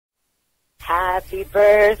Happy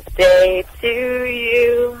birthday to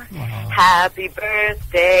you. Happy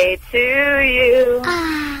birthday to you.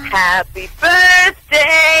 Happy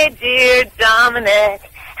birthday, dear Dominic.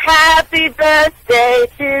 Happy birthday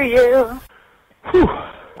to you. Whew.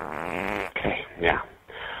 Okay, yeah.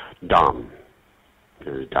 Dom.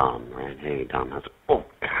 This is Dom, right? Hey, Dom, how's it? Oh,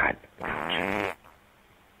 God.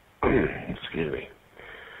 Excuse me.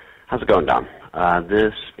 How's it going, Dom?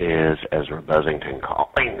 This is Ezra Buzzington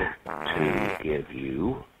calling to give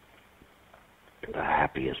you the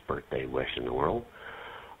happiest birthday wish in the world.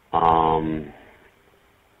 I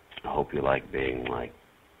hope you like being,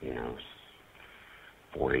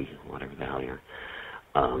 40, whatever the hell you're.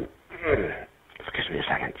 Excuse me a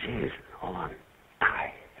second. Jeez, hold on.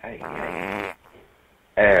 Hey.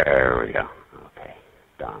 There we go. Okay,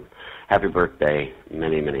 Dom. Happy birthday.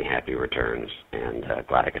 Many, many happy returns, and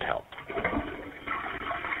glad I could help.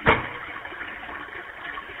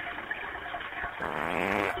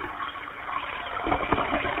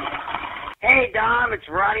 Hey, Dom, it's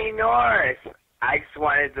Ronnie Norris. I just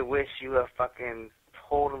wanted to wish you a fucking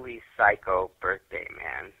totally psycho birthday,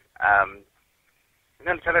 man. We've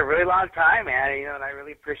known each other a really long time, man, and I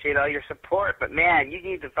really appreciate all your support. But, man, you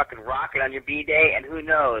need to fucking rock it on your B-Day, and who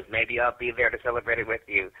knows, maybe I'll be there to celebrate it with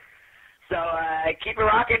you. So, keep it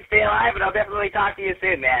rocking, stay alive, and I'll definitely talk to you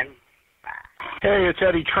soon, man. Hey, it's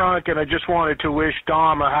Eddie Trunk, and I just wanted to wish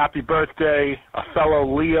Dom a happy birthday, a fellow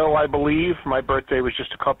Leo, I believe. My birthday was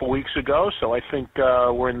just a couple weeks ago, so I think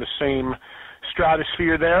we're in the same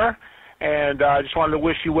stratosphere there. And I just wanted to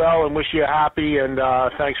wish you well and wish you happy, and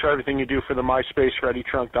thanks for everything you do for the MySpace for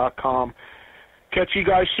EddieTrunk.com. Catch you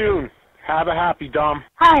guys soon. Have a happy, Dom.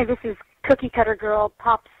 Hi, this is Cookie Cutter Girl,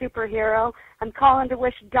 pop superhero. I'm calling to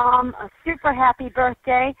wish Dom a super happy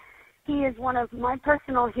birthday. He is one of my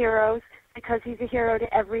personal heroes because he's a hero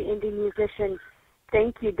to every indie musician.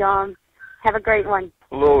 Thank you, Dom. Have a great one.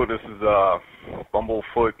 Hello, this is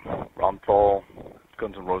Bumblefoot, Ramthal,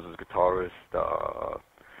 Guns N' Roses guitarist.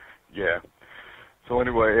 Yeah. So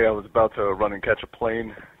anyway, I was about to run and catch a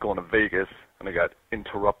plane going to Vegas, and I got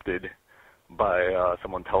interrupted by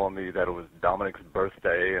someone telling me that it was Dominic's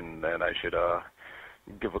birthday, and then I should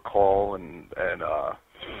give a call and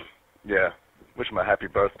wish him a happy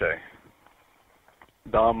birthday.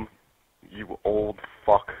 Dom, you old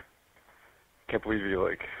fuck. Can't believe you,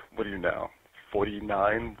 what are you now,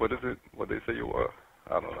 49? What is it? What did they say you were?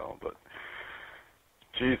 I don't know, but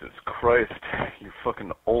Jesus Christ, you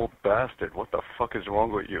fucking old bastard. What the fuck is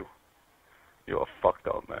wrong with you? You are fucked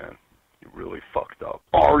up, man. You really fucked up.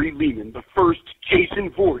 Ari Lehman, the first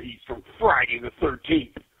Jason Voorhees from Friday the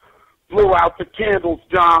 13th. Blow out the candles,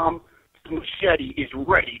 Dom. The machete is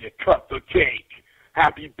ready to cut the cake.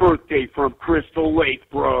 Happy birthday from Crystal Lake,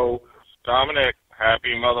 bro. Dominic,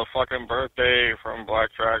 happy motherfucking birthday from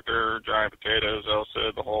Black Tractor, Giant Potatoes,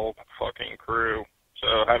 Elsa, the whole fucking crew. So,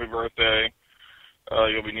 happy birthday.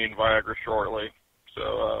 You'll be needing Viagra shortly.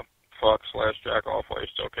 So, fuck/jack off while you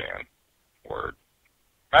still can. Word.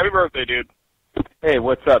 Happy birthday, dude. Hey,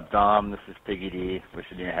 what's up, Dom? This is Piggy D,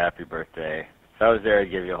 wishing you a happy birthday. If I was there,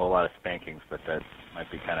 I'd give you a whole lot of spankings, but that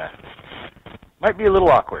might be a little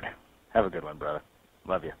awkward. Have a good one, brother.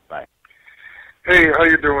 Love you. Bye. Hey, how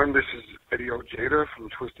you doing? This is Eddie Ojeda from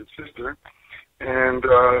Twisted Sister. And,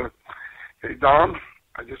 hey, Dom,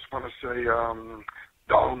 I just want to say,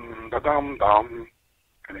 Dom.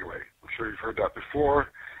 Anyway, I'm sure you've heard that before.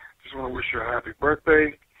 Just want to wish you a happy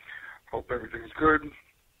birthday. Hope everything's good.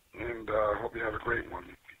 And hope you have a great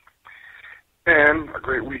one. And a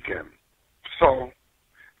great weekend. So,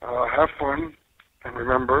 have fun. And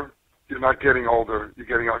remember, you're not getting older. You're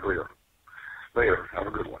getting uglier. Later. Have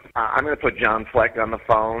a good one. I'm going to put John Fleck on the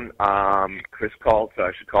phone. Chris called, so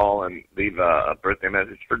I should call and leave a birthday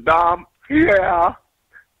message for Dom. Yeah.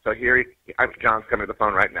 So John's coming to the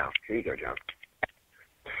phone right now. Here you go, John.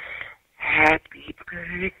 Happy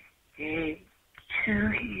birthday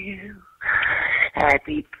to you.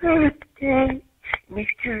 Happy birthday,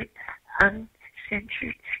 Mr.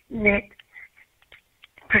 Uncensored Net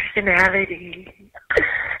Personality.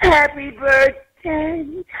 Happy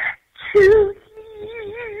birthday to